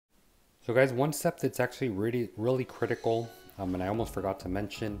So guys, one step that's actually really critical, and I almost forgot to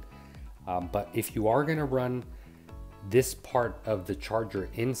mention, but if you are gonna run this part of the charger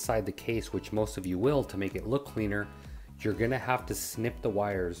inside the case, which most of you will to make it look cleaner, you're gonna have to snip the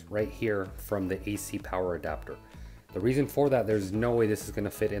wires right here from the AC power adapter. The reason for that, there's no way this is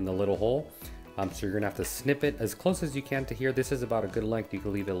gonna fit in the little hole. So you're gonna have to snip it as close as you can to here. This is about a good length. You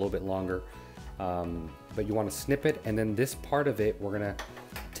can leave it a little bit longer, but you wanna snip it. And then this part of it, we're gonna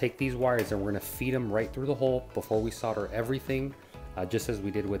take these wires and we're gonna feed them right through the hole before we solder everything, just as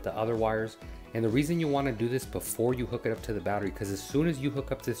we did with the other wires. And the reason you wanna do this before you hook it up to the battery, because as soon as you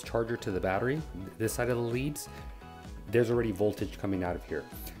hook up this charger to the battery, this side of the leads, there's already voltage coming out of here.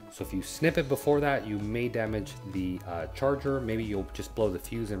 So if you snip it before that, you may damage the charger. Maybe you'll just blow the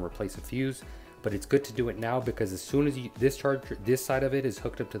fuse and replace a fuse. But it's good to do it now, because as soon as this charger, this side of it is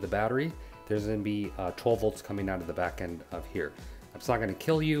hooked up to the battery, there's gonna be 12 volts coming out of the back end of here. It's not gonna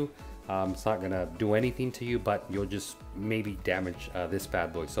kill you. It's not gonna do anything to you, but you'll just maybe damage this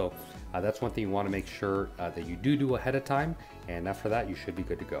bad boy. So that's one thing you wanna make sure that you do ahead of time. And after that, you should be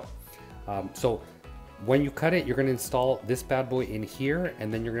good to go. So when you cut it, you're gonna install this bad boy in here,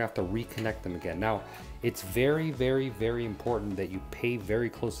 and then you're gonna have to reconnect them again. Now, it's very important that you pay very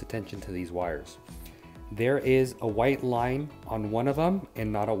close attention to these wires. There is a white line on one of them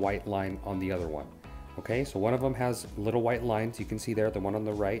and not a white line on the other one. Okay, so one of them has little white lines, you can see there, the one on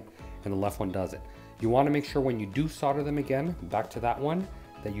the right, and the left one doesn't. You wanna make sure when you do solder them again, back to that one,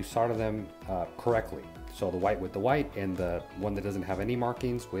 that you solder them correctly. So the white with the white, and the one that doesn't have any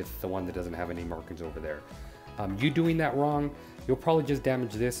markings with the one that doesn't have any markings over there. You doing that wrong, you'll probably just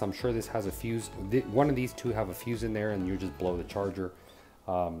damage this. I'm sure this has a fuse. One of these two have a fuse in there, and you just blow the charger.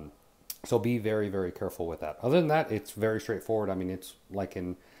 So be very careful with that. Other than that, it's very straightforward. I mean, it's like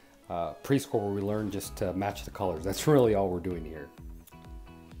in preschool where we learn just to match the colors. That's really all we're doing here.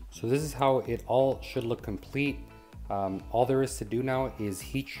 So this is how it all should look complete. All there is to do now is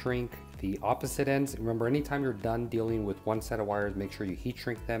heat shrink the opposite ends. Remember, anytime you're done dealing with one set of wires, make sure you heat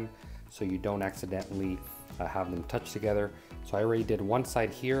shrink them so you don't accidentally have them touch together. So I already did one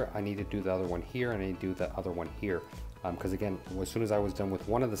side here. I need to do the other one here, and I need to do the other one here. Because again, as soon as I was done with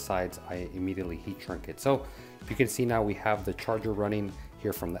one of the sides, I immediately heat shrink it. So if you can see now, we have the charger running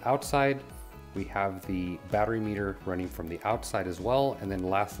here from the outside. We have the battery meter running from the outside as well. And then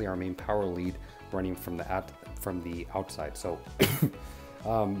lastly, our main power lead running from the outside. So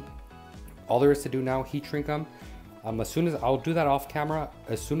all there is to do now, heat shrink them. As soon as I'll do that off camera,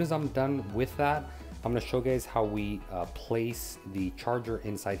 as soon as I'm done with that, I'm gonna show you guys how we place the charger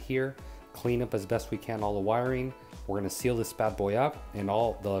inside here, clean up as best we can all the wiring. We're gonna seal this bad boy up, and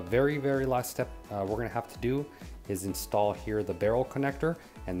all the very last step we're gonna have to do is install here the barrel connector,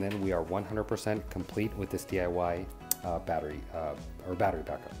 and then we are 100% complete with this DIY battery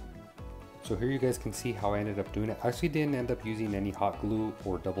backup. So here you guys can see how I ended up doing it. I actually didn't end up using any hot glue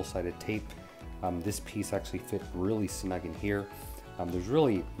or double-sided tape. This piece actually fit really snug in here. There's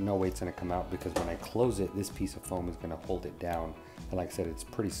really no way it's gonna come out, because when I close it, this piece of foam is gonna hold it down. And like I said, it's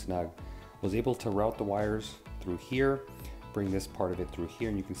pretty snug. Was able to route the wires through here, bring this part of it through here,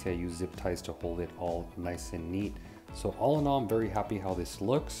 and you can see I use zip ties to hold it all nice and neat. So all in all, I'm very happy how this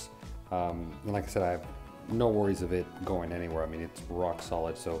looks. And like I said, I have no worries of it going anywhere. I mean, it's rock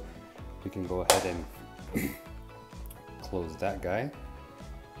solid. So we can go ahead and close that guy.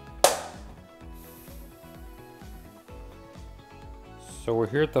 So we're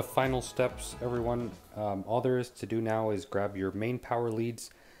here at the final steps, everyone. All there is to do now is grab your main power leads.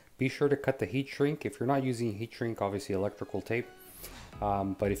 Be sure to cut the heat shrink. If you're not using heat shrink, obviously electrical tape.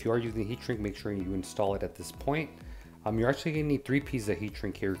 But if you are using heat shrink, make sure you install it at this point. You're actually gonna need 3 pieces of heat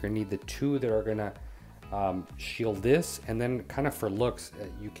shrink here. You're gonna need the 2 that are gonna shield this, and then kind of for looks,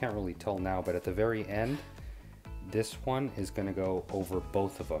 you can't really tell now, but at the very end, this one is gonna go over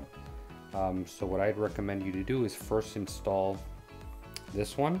both of them. So what I'd recommend you to do is first install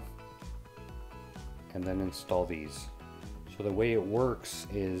this one, and then install these. So the way it works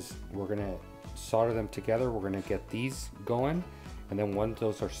is we're gonna solder them together. We're gonna get these going, and then once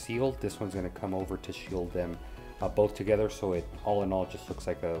those are sealed, this one's gonna come over to shield them both together. So it all in all just looks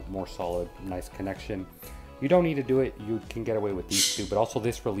like a more solid, nice connection. You don't need to do it. You can get away with these two, but also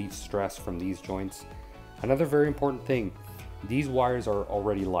this relieves stress from these joints. Another very important thing, these wires are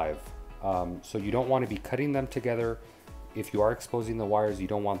already live. So you don't want to be cutting them together. If you are exposing the wires, you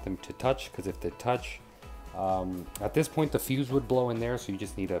don't want them to touch, because if they touch, at this point the fuse would blow in there, so you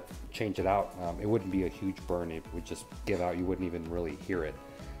just need to change it out. It wouldn't be a huge burn, it would just give out, you wouldn't even really hear it.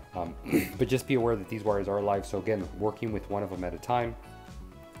 But just be aware that these wires are live, so again, working with one of them at a time.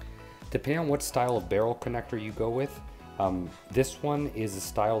 Depending on what style of barrel connector you go with, This one is a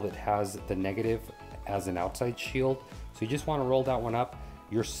style that has the negative as an outside shield. So you just want to roll that one up.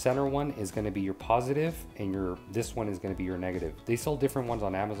 Your center one is going to be your positive, and this one is going to be your negative. They sell different ones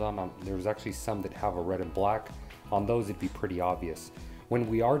on Amazon. There's actually some that have a red and black. On those, it'd be pretty obvious. When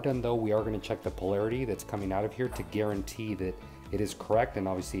we are done though, we are going to check the polarity that's coming out of here to guarantee that it is correct, and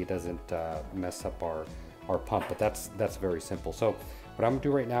obviously it doesn't mess up our pump, but that's very simple. So what I'm gonna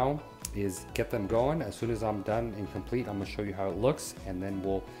do right now is get them going. As soon as I'm done and complete, I'm gonna show you how it looks, and then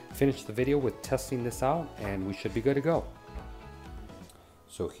we'll finish the video with testing this out, and we should be good to go.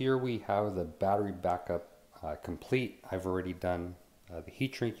 So here we have the battery backup complete. I've already done the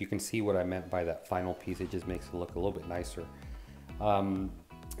heat shrink. You can see what I meant by that final piece. It just makes it look a little bit nicer.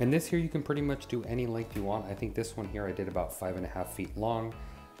 And this here, you can pretty much do any length you want. I think this one here I did about 5.5 feet long,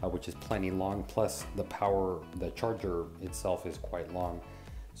 which is plenty long. Plus the charger itself is quite long.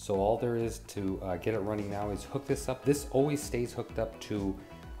 So all there is to get it running now is hook this up. This always stays hooked up to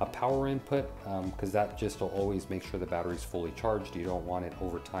a power input, because that just will always make sure the battery is fully charged. You don't want it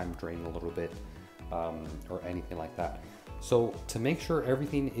over time draining a little bit or anything like that. So to make sure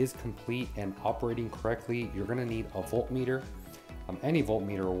everything is complete and operating correctly, you're gonna need a voltmeter. Any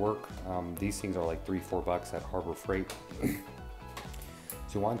voltmeter will work. These things are like $3-4 at Harbor Freight. So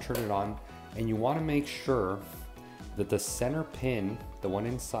you want to turn it on, and you want to make sure that the center pin, the one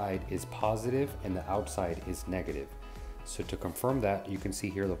inside, is positive and the outside is negative. So to confirm that, you can see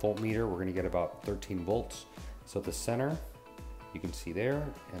here the voltmeter, we're going to get about 13 volts. So the center, you can see there,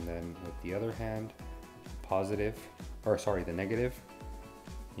 and then with the other hand, the negative,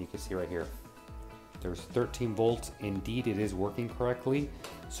 you can see right here, there's 13 volts. Indeed, it is working correctly.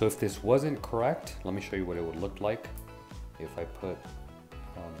 So if this wasn't correct, let me show you what it would look like. If I put,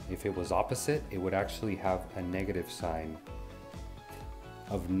 if it was opposite, it would actually have a negative sign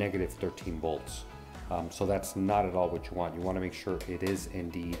of negative 13 volts. So that's not at all what you want. You want to make sure it is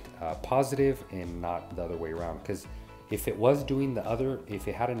indeed positive and not the other way around. Because if it was doing the other, if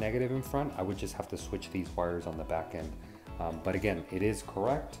it had a negative in front, I would just have to switch these wires on the back end. But again, it is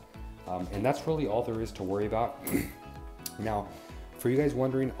correct. And that's really all there is to worry about. Now, for you guys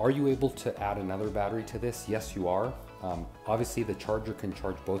wondering, are you able to add another battery to this? Yes, you are. Obviously, the charger can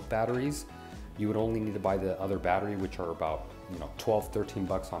charge both batteries. You would only need to buy the other battery, which are about 12-13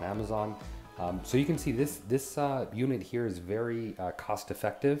 bucks on Amazon. So you can see this unit here is very cost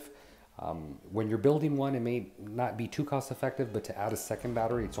effective. When you're building one, it may not be too cost effective, but to add a second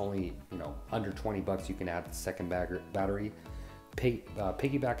battery, it's only under 20 bucks. You can add the second battery,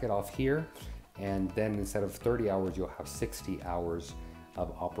 piggyback it off here, and then instead of 30 hours, you'll have 60 hours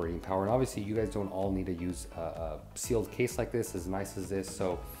of operating power. And obviously, you guys don't all need to use a sealed case like this, as nice as this.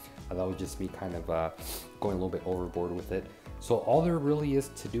 So that was just me kind of going a little bit overboard with it. So all there really is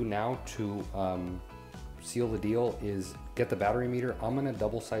to do now to seal the deal is get the battery meter. I'm gonna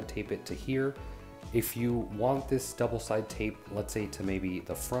double side tape it to here. If you want this double side tape, let's say to maybe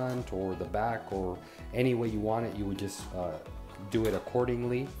the front or the back or any way you want it, you would just do it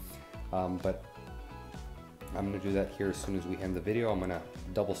accordingly. But I'm gonna do that here as soon as we end the video. I'm gonna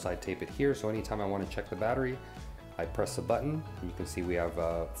double side tape it here. So anytime I wanna check the battery, I press a button and you can see we have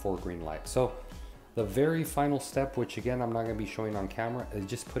 4 green lights. So the very final step, which again, I'm not gonna be showing on camera, is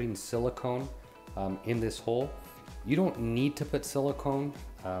just putting silicone in this hole. You don't need to put silicone,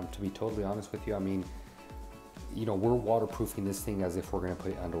 to be totally honest with you. I mean, we're waterproofing this thing as if we're gonna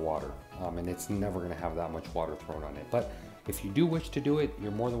put it underwater, and it's never gonna have that much water thrown on it. But if you do wish to do it,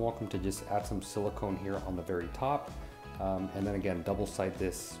 you're more than welcome to just add some silicone here on the very top. And then again, double side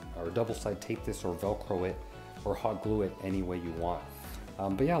tape this or Velcro it or hot glue it any way you want.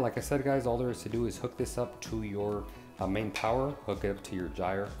 But yeah, like I said, guys, all there is to do is hook this up to your main power, hook it up to your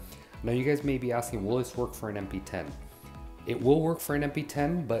gyre. Now you guys may be asking, will this work for an MP10? It will work for an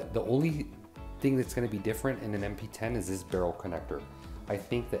MP10, but the only thing that's going to be different in an MP10 is this barrel connector. I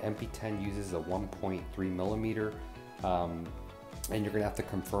think the MP10 uses a 1.3 millimeter, and you're going to have to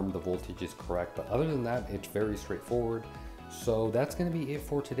confirm the voltage is correct. But other than that, it's very straightforward. So that's going to be it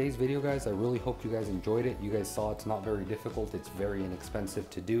for today's video, guys. I really hope you guys enjoyed it. You guys saw it's not very difficult. It's very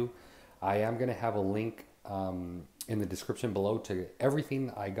inexpensive to do. I am going to have a link in the description below to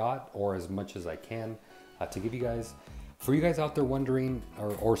everything I got, or as much as I can, to give you guys. For you guys out there wondering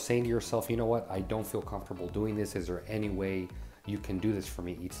or saying to yourself, you know what, I don't feel comfortable doing this. Is there any way you can do this for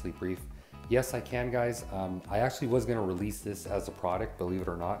me, Eat Sleep Reef? Yes, I can, guys. I actually was going to release this as a product, believe it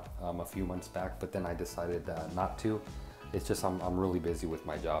or not, a few months back, but then I decided not to. It's just I'm really busy with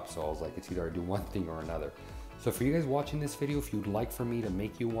my job, so I was like, it's either I do one thing or another. So for you guys watching this video, if you'd like for me to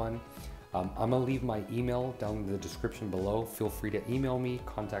make you one, I'm gonna leave my email down in the description below. Feel free to email me,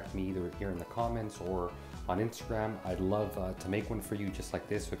 contact me either here in the comments or on Instagram. I'd love to make one for you just like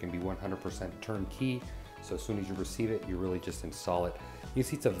this, so it can be 100% turnkey. So as soon as you receive it, you really just install it. You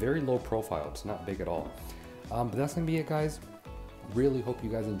see it's a very low profile, it's not big at all. But that's gonna be it, guys. Really hope you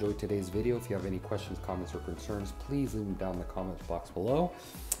guys enjoyed today's video. If you have any questions, comments, or concerns, please leave them down in the comments box below.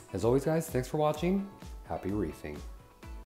 As always, guys, thanks for watching. Happy reefing.